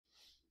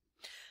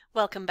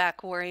Welcome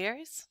back,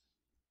 warriors.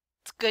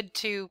 It's good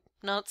to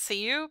not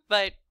see you,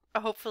 but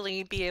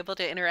hopefully be able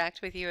to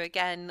interact with you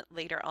again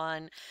later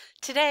on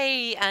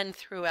today and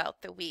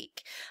throughout the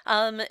week.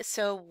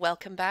 So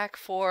welcome back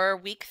for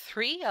week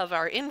 3 of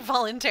our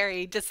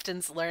involuntary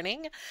distance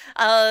learning.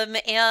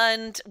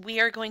 And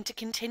we are going to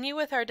continue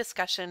with our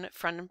discussion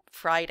from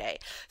Friday.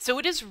 So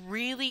it is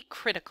really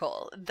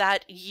critical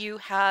that you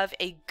have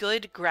a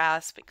good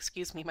grasp,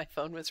 excuse me, my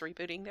phone was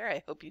rebooting there.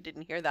 I hope you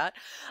didn't hear that.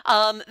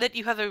 That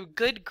you have a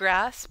good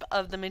grasp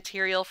of the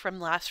material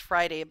from last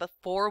Friday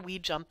before we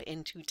jump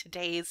into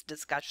today's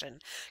discussion,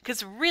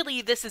 because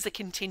really this is a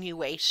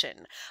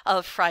continuation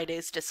of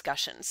Friday's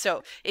discussion.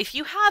 So if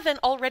you haven't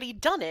already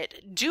done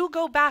it, do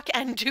go back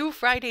and do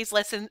Friday's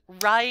lesson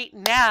right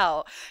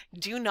now.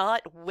 Do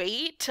not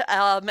wait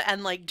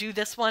and do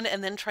this one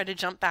and then try to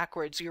jump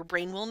backwards. Your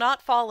brain will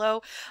not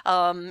follow.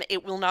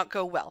 It will not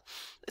go well.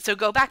 So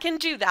go back and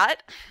do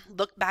that.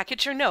 Look back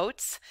at your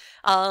notes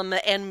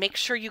and make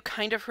sure you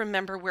kind of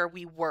remember where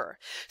we were.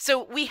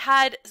 So we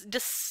had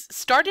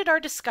started our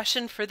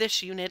discussion for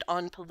this unit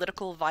on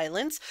political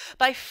violence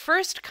by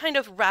first kind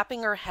of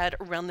wrapping our head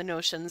around the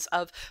notions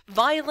of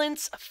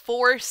violence,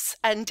 force,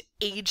 and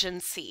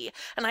agency.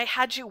 And I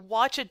had you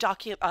watch a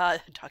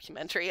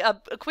documentary,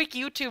 a quick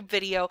YouTube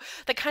video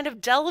that kind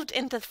of delved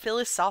into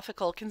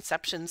philosophical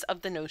conceptions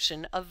of the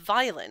notion of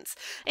violence.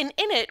 And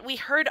in it, we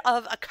heard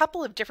of a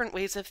couple of different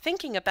ways of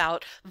thinking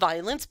about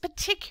violence,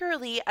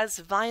 particularly as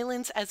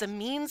violence as a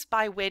means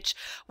by which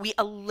we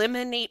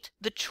eliminate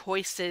the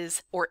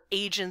choices or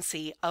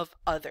agency of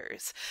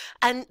others.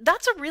 And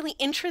that's a really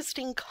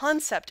interesting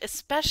concept,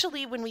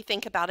 especially when we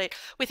think about it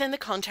within the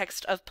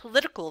context of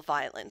political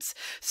violence.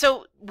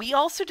 So we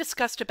also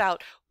discussed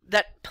about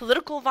that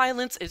political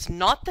violence is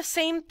not the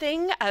same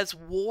thing as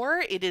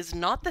war, it is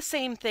not the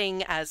same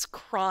thing as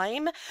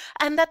crime,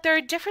 and that there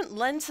are different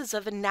lenses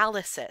of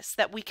analysis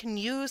that we can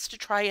use to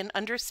try and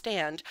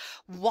understand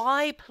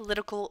why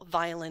political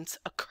violence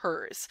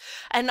occurs.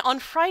 And on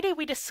Friday,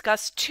 we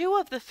discussed 2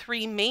 of the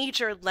 3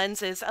 major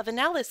lenses of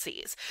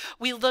analyses.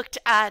 We looked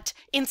at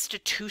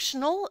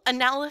institutional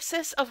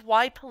analysis of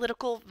why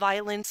political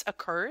violence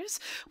occurs.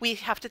 We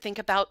have to think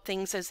about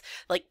things as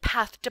like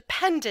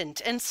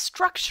path-dependent and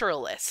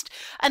structuralist.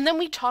 And then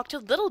we talked a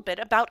little bit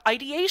about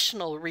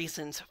ideational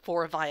reasons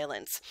for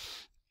violence.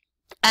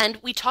 And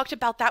we talked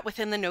about that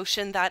within the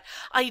notion that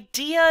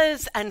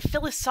ideas and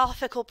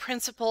philosophical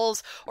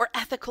principles or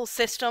ethical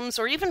systems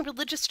or even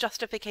religious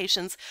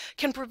justifications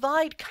can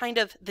provide kind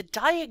of the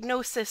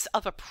diagnosis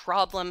of a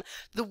problem,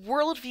 the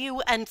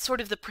worldview, and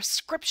sort of the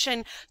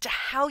prescription to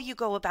how you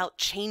go about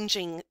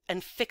changing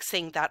and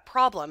fixing that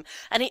problem.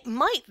 And it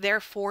might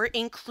therefore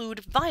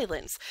include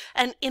violence.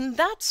 And in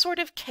that sort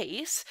of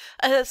case,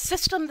 a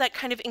system that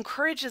kind of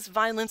encourages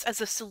violence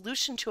as a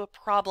solution to a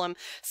problem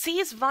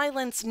sees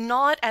violence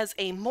not as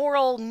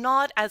amoral,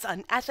 not as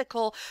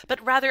unethical,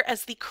 but rather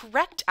as the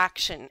correct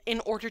action in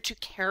order to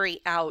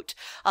carry out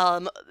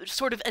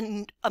sort of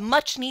a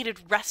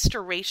much-needed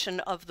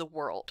restoration of the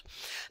world.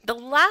 The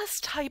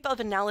last type of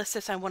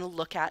analysis I want to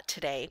look at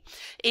today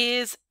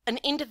is an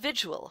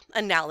individual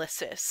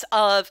analysis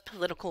of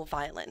political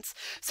violence.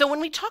 So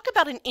when we talk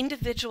about an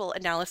individual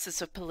analysis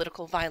of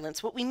political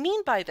violence, what we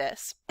mean by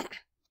this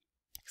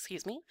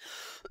excuse me,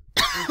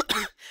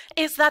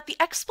 is that the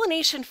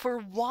explanation for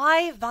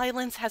why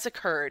violence has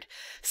occurred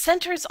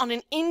centers on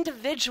an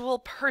individual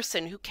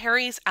person who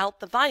carries out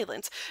the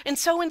violence. And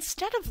so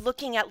instead of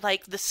looking at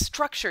the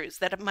structures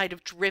that might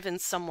have driven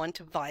someone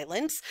to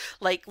violence,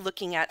 like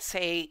looking at,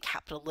 say,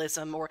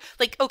 capitalism or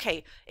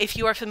okay, if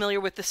you are familiar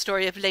with the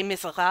story of Les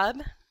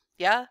Miserables,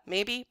 yeah,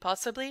 maybe,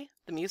 possibly,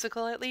 the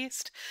musical at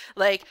least.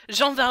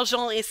 Jean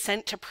Valjean is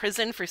sent to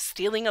prison for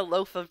stealing a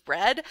loaf of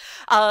bread,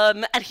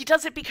 and he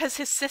does it because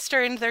his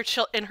sister and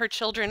her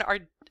children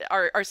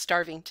are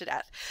starving to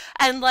death.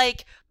 And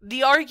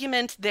the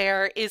argument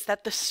there is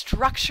that the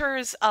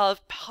structures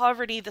of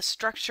poverty, the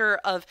structure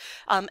of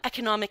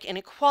economic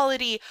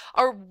inequality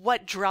are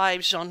what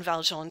drives Jean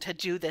Valjean to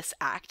do this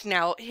act.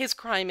 Now, his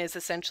crime is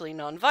essentially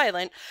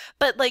nonviolent,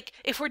 but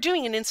if we're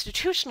doing an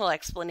institutional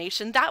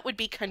explanation, that would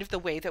be kind of the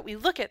way that we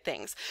look at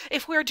things.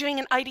 If we're doing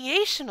an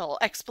ideational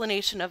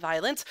explanation of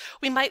violence,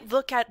 we might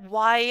look at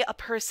why a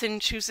person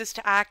chooses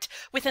to act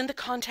within the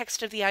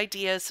context of the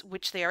ideas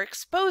which they are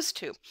exposed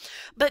to.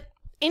 But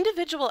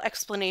individual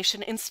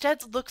explanation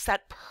instead looks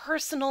at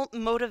personal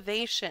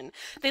motivation.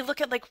 They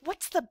look at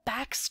what's the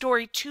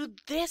backstory to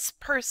this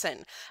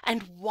person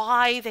and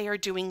why they are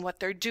doing what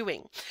they're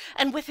doing.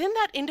 And within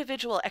that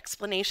individual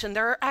explanation,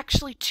 there are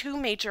actually 2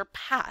 major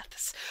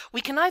paths. We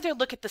can either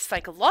look at the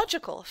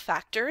psychological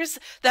factors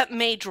that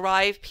may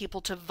drive people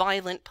to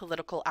violent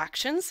political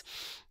actions,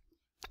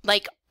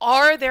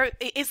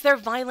 is their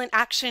violent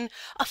action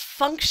a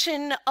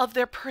function of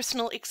their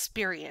personal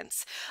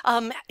experience?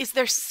 Is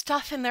there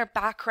stuff in their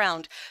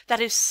background that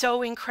is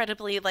so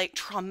incredibly like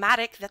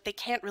traumatic that they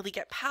can't really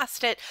get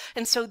past it,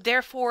 and so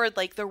therefore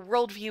like their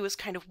worldview is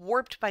kind of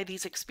warped by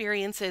these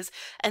experiences,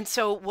 and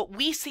so what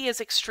we see as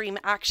extreme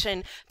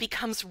action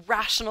becomes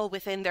rational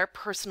within their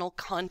personal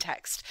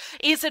context?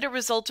 Is it a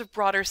result of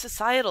broader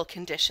societal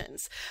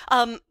conditions?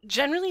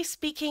 Generally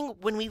speaking,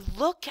 when we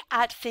look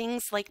at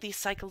things like these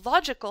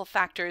psychological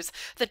factors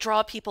that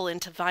draw people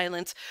into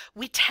violence,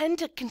 we tend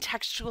to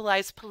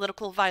contextualize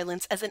political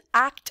violence as an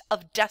act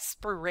of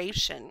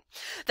desperation.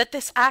 That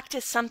this act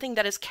is something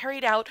that is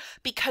carried out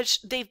because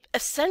they've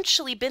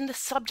essentially been the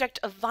subject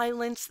of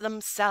violence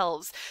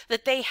themselves,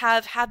 that they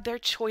have had their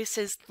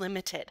choices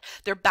limited.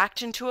 They're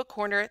backed into a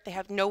corner, they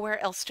have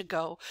nowhere else to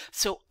go,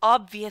 so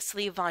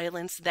obviously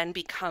violence then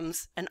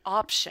becomes an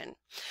option.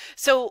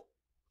 So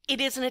it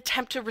is an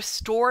attempt to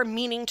restore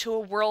meaning to a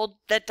world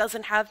that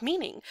doesn't have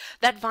meaning.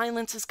 That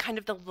violence is kind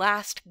of the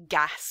last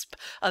gasp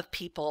of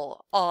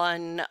people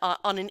on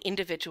an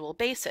individual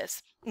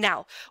basis.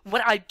 Now,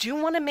 what I do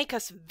want to make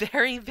us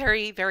very,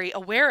 very, very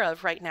aware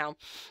of right now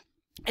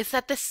is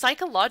that the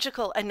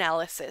psychological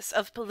analysis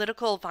of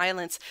political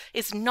violence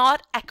is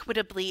not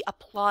equitably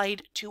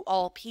applied to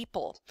all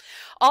people.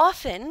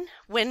 Often,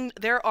 when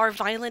there are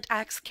violent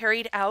acts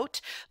carried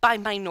out by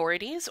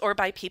minorities or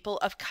by people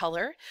of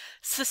color,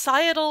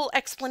 societal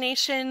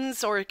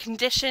explanations or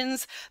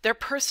conditions, their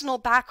personal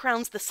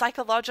backgrounds, the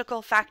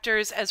psychological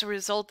factors as a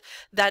result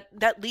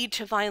that lead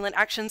to violent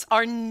actions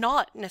are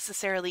not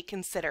necessarily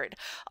considered.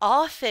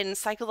 Often,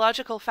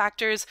 psychological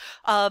factors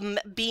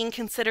being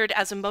considered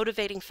as a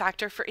motivating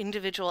factor for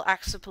individual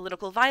acts of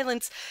political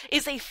violence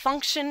is a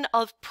function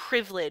of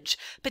privilege,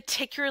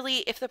 particularly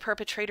if the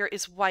perpetrator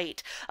is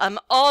white.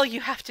 All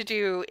you have to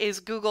do is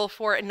Google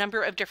for a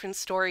number of different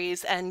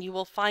stories and you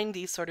will find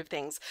these sort of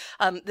things.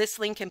 This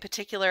link in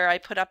particular I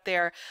put up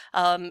there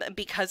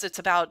because it's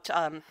about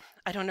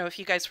I don't know if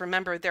you guys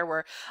remember, there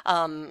were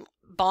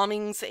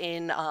bombings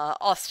in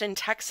Austin,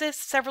 Texas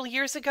several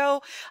years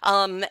ago,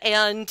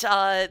 and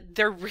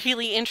they're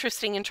really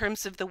interesting in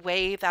terms of the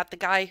way that the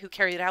guy who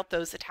carried out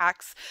those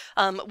attacks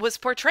was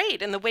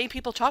portrayed and the way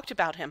people talked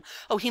about him.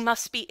 Oh, he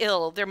must be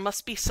ill. There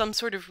must be some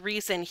sort of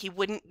reason he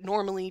wouldn't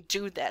normally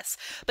do this.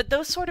 But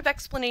those sort of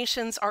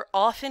explanations are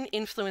often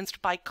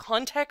influenced by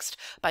context,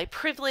 by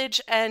privilege,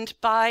 and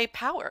by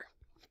power.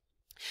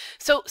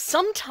 So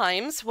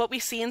sometimes what we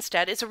see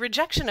instead is a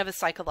rejection of a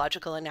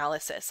psychological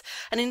analysis,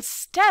 and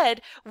instead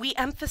we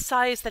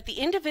emphasize that the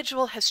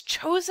individual has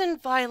chosen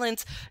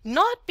violence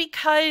not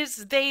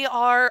because they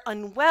are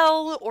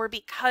unwell or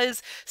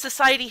because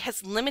society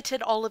has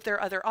limited all of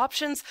their other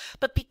options,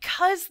 but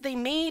because they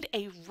made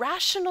a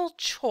rational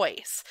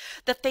choice,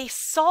 that they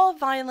saw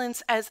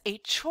violence as a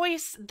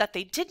choice that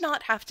they did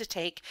not have to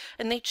take,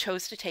 and they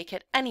chose to take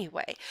it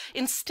anyway.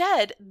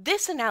 Instead,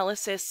 this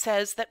analysis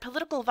says that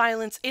political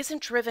violence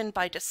isn't driven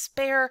by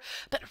despair,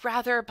 but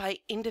rather by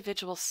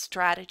individual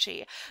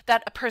strategy.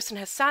 That a person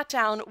has sat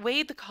down,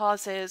 weighed the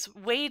causes,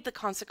 weighed the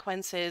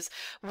consequences,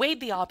 weighed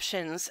the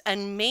options,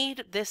 and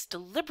made this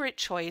deliberate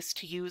choice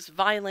to use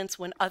violence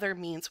when other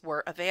means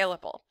were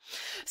available.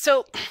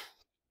 So,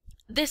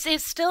 this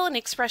is still an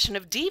expression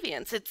of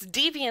deviance. It's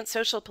deviant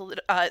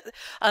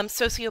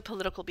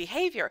socio-political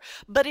behavior,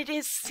 but it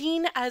is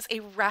seen as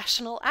a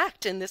rational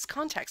act in this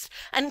context.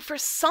 And for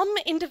some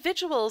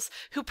individuals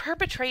who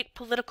perpetrate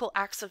political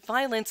acts of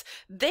violence,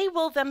 they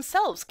will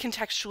themselves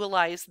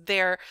contextualize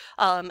their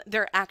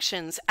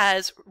actions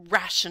as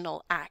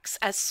rational acts,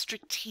 as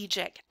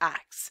strategic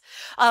acts.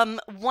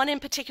 One in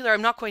particular,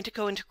 I'm not going to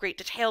go into great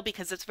detail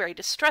because it's very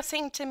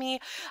distressing to me,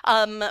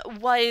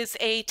 was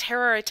a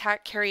terror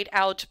attack carried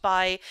out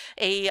by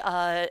a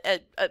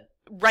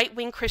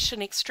right-wing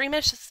Christian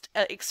extremist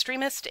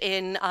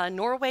in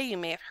Norway. You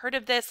may have heard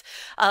of this.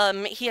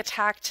 He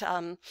attacked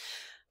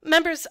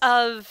members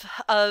of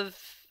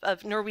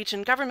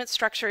Norwegian government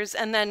structures,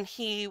 and then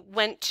he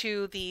went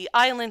to the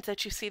island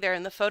that you see there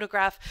in the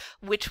photograph,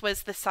 which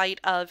was the site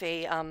of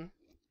a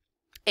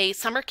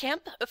summer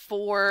camp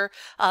for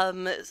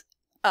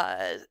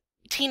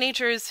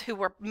teenagers who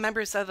were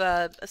members of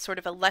a sort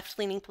of a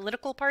left-leaning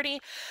political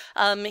party.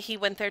 He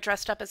went there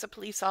dressed up as a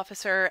police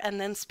officer and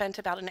then spent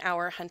about an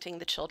hour hunting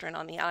the children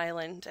on the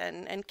island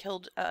and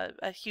killed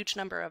a huge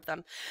number of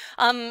them.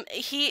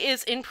 He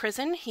is in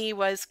prison. He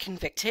was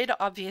convicted,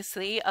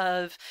 obviously,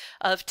 of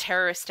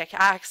terroristic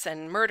acts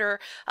and murder,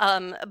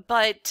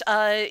 but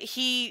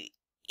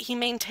he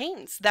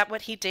maintains that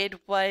what he did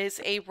was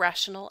a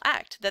rational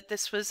act, that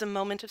this was a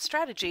moment of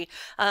strategy.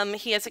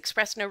 He has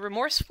expressed no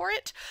remorse for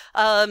it,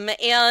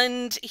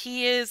 and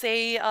he is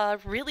a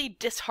really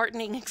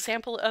disheartening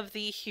example of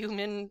the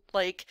human,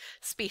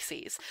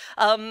 species.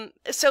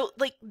 So,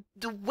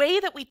 the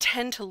way that we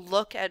tend to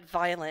look at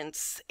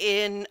violence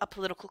in a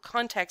political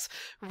context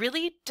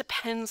really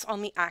depends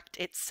on the act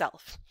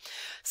itself.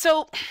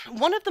 So,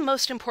 one of the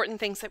most important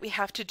things that we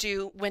have to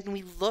do when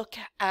we look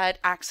at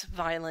acts of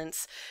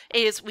violence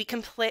is is we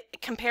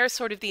compare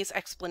sort of these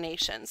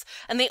explanations,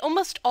 and they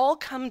almost all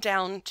come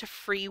down to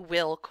free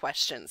will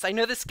questions. I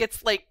know this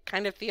gets like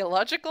kind of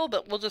theological,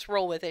 but we'll just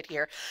roll with it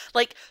here.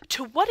 Like,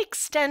 to what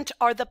extent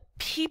are the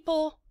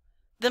people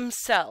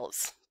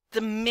themselves the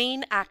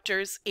main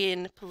actors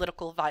in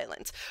political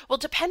violence? Well,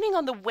 depending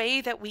on the way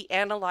that we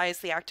analyze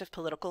the act of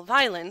political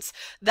violence,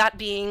 that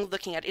being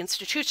looking at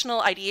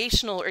institutional,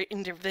 ideational, or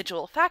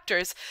individual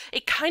factors,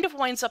 it kind of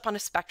winds up on a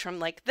spectrum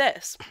like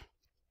this,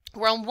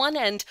 where on one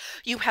end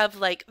you have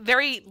like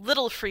very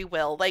little free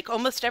will, like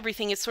almost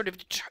everything is sort of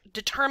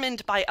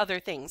determined by other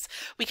things.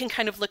 We can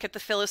kind of look at the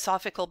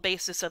philosophical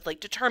basis of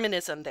like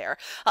determinism there.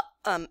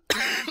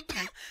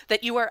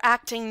 That you are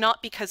acting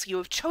not because you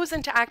have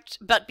chosen to act,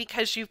 but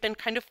because you've been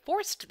kind of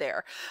forced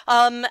there.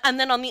 And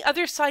then on the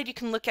other side, you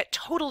can look at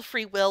total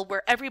free will,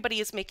 where everybody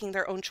is making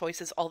their own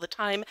choices all the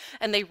time,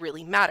 and they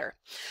really matter.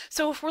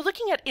 So if we're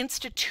looking at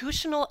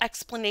institutional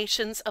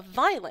explanations of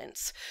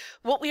violence,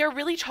 what we are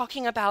really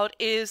talking about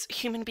is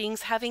human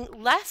beings having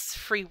less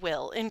free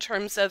will in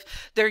terms of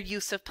their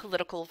use of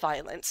political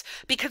violence,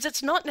 because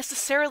it's not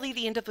necessarily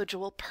the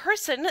individual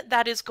person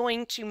that is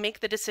going to make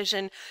the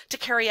decision to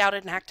carry out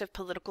an act of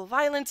political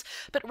violence,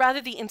 but rather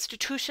the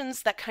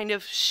institutions that kind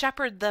of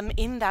shepherd them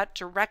in that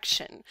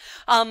direction.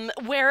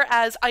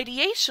 Whereas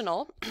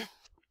ideational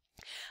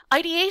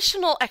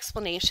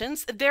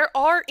explanations, there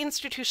are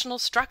institutional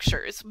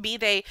structures,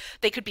 they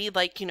could be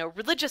like,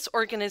 religious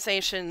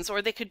organizations,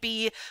 or they could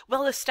be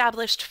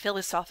well-established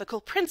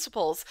philosophical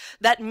principles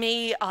that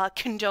may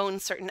condone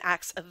certain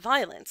acts of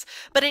violence.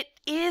 But it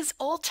is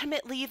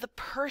ultimately the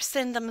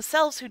person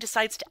themselves who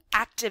decides to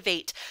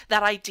activate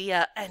that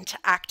idea and to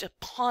act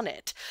upon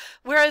it.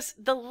 Whereas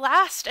the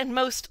last and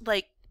most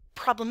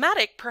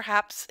problematic,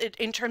 perhaps,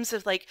 in terms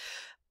of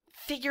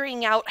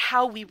figuring out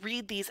how we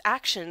read these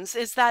actions,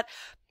 is that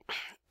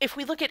if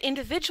we look at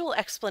individual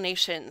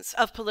explanations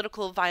of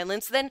political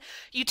violence, then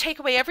you take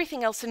away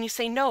everything else and you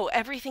say, no,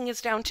 everything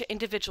is down to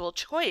individual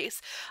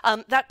choice.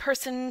 That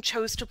person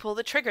chose to pull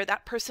the trigger.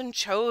 That person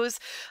chose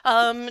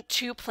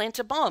to plant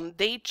a bomb.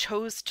 They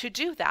chose to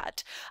do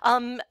that.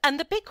 And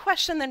the big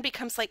question then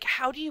becomes,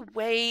 how do you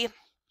weigh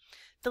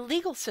the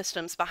legal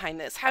systems behind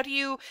this? How do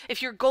you,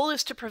 if your goal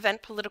is to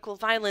prevent political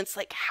violence,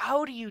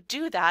 how do you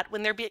do that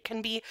when there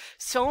can be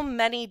so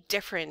many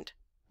different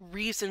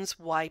reasons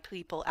why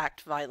people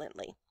act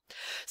violently?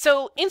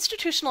 So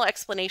institutional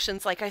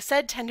explanations, like I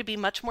said, tend to be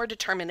much more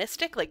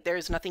deterministic,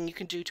 there's nothing you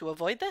can do to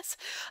avoid this,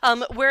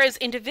 whereas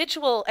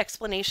individual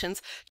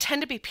explanations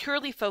tend to be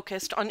purely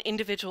focused on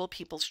individual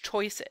people's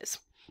choices.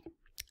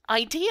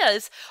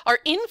 Ideas are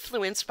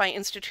influenced by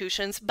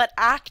institutions, but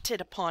acted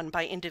upon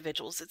by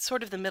individuals. It's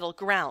sort of the middle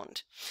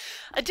ground.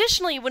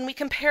 Additionally, when we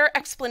compare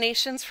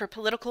explanations for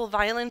political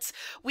violence,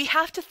 we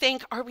have to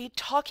think, are we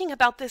talking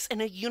about this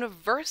in a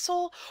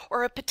universal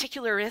or a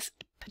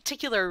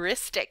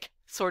particularistic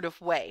sort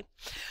of way?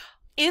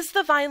 Is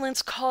the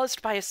violence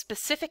caused by a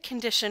specific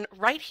condition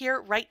right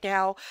here, right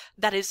now,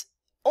 that is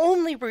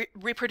only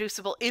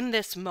reproducible in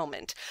this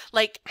moment?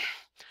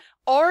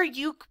 Are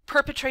you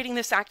perpetrating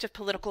this act of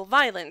political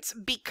violence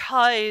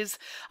because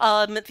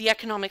the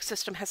economic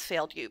system has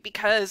failed you,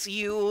 because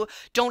you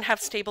don't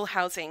have stable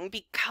housing,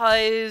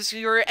 because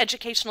your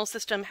educational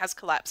system has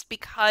collapsed,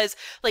 because,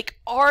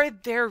 are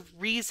there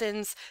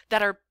reasons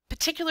that are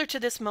particular to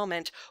this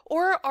moment,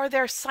 or are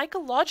there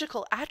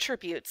psychological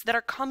attributes that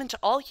are common to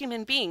all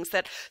human beings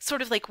that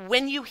sort of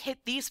when you hit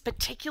these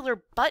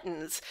particular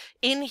buttons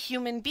in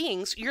human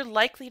beings, you're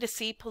likely to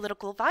see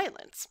political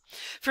violence?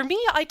 For me,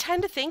 I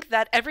tend to think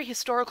that every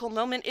historical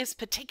moment is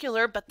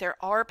particular, but there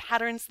are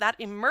patterns that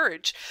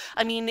emerge.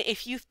 I mean,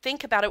 if you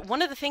think about it,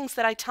 one of the things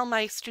that I tell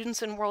my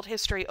students in world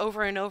history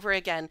over and over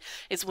again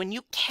is when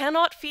you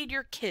cannot feed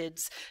your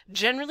kids,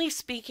 generally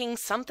speaking,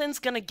 something's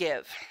gonna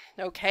give.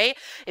 Okay?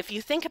 If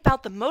you think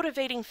about the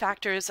motivating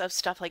factors of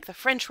stuff like the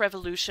French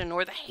Revolution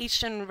or the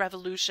Haitian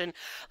Revolution,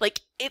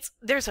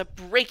 there's a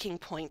breaking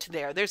point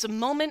there. There's a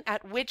moment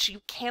at which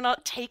you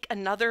cannot take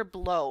another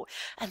blow,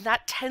 and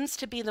that tends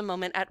to be the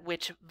moment at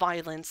which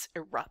violence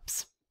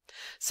erupts.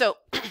 So,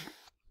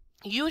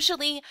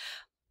 usually,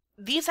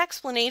 these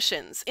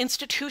explanations,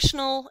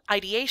 institutional,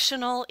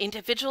 ideational,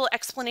 individual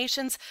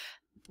explanations,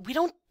 we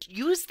don't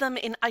use them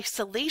in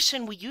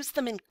isolation, we use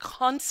them in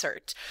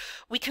concert.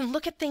 We can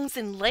look at things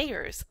in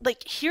layers.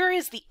 Here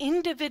is the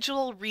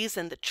individual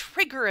reason, the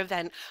trigger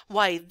event,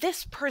 why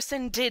this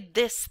person did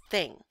this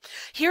thing.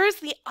 Here is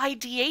the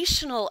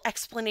ideational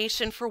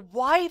explanation for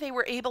why they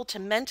were able to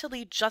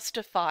mentally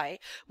justify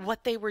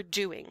what they were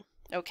doing.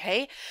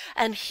 Okay?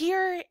 And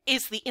here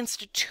is the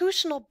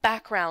institutional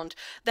background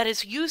that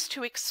is used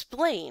to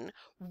explain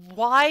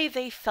why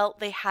they felt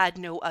they had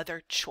no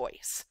other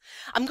choice.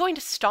 I'm going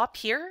to stop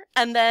here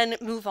and then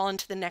move on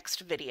to the next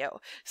video.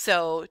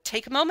 So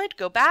take a moment,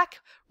 go back,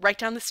 write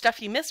down the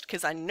stuff you missed,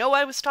 because I know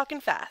I was talking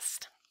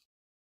fast.